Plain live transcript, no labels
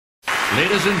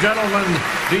Ladies and gentlemen,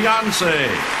 Beyoncé.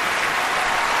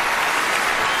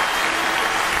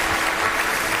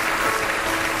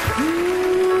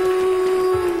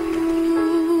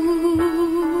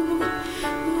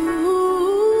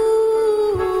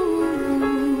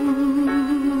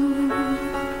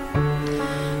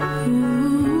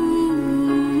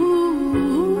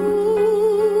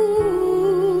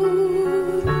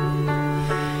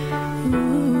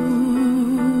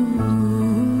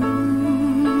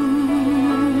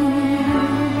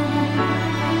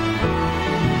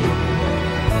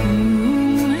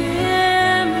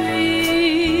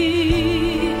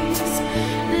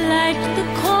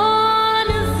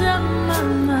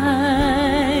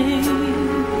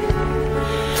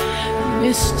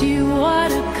 Misty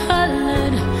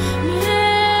watercolored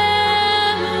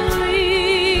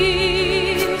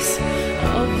memories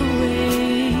of the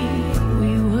way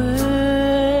we were.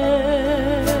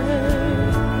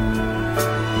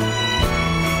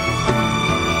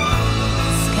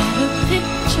 Scattered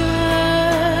pictures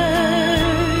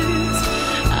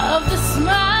of the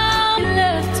smile we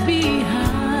left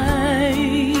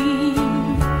behind,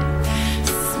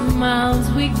 smiles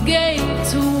we gave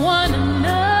to one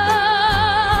another.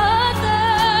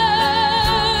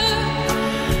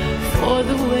 For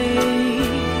the way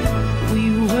we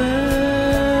were.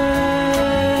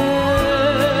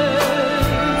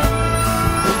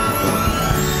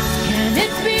 Can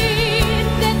it be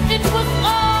that it was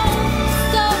all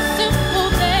so simple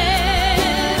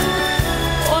then?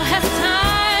 Or has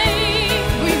time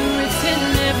rewritten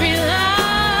every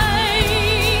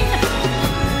line?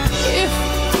 If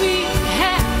we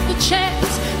had the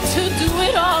chance to do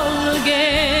it all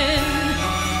again,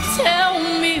 tell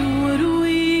me, would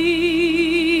we?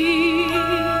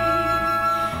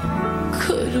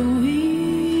 Could we?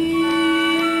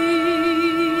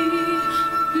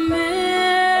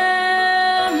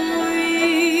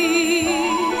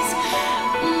 Memories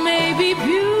may be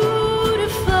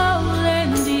beautiful,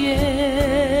 and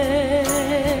yet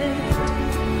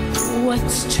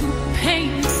what's too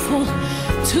painful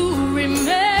to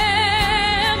remember,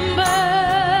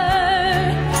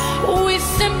 we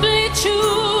simply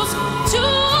choose to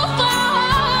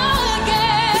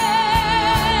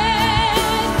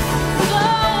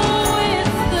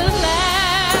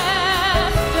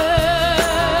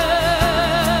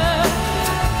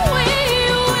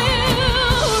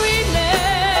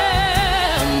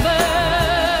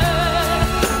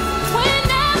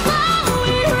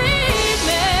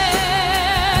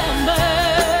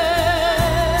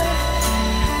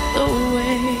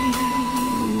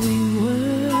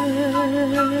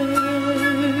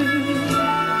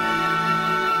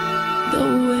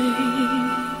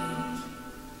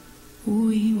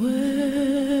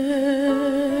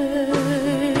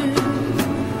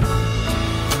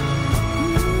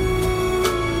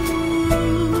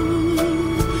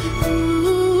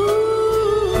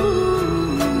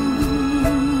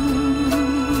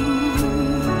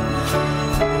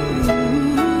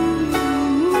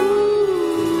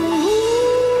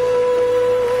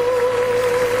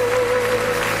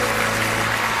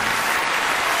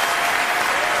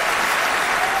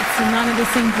It's an honor to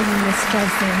sing for you, Miss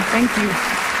Tradução. Thank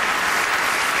you.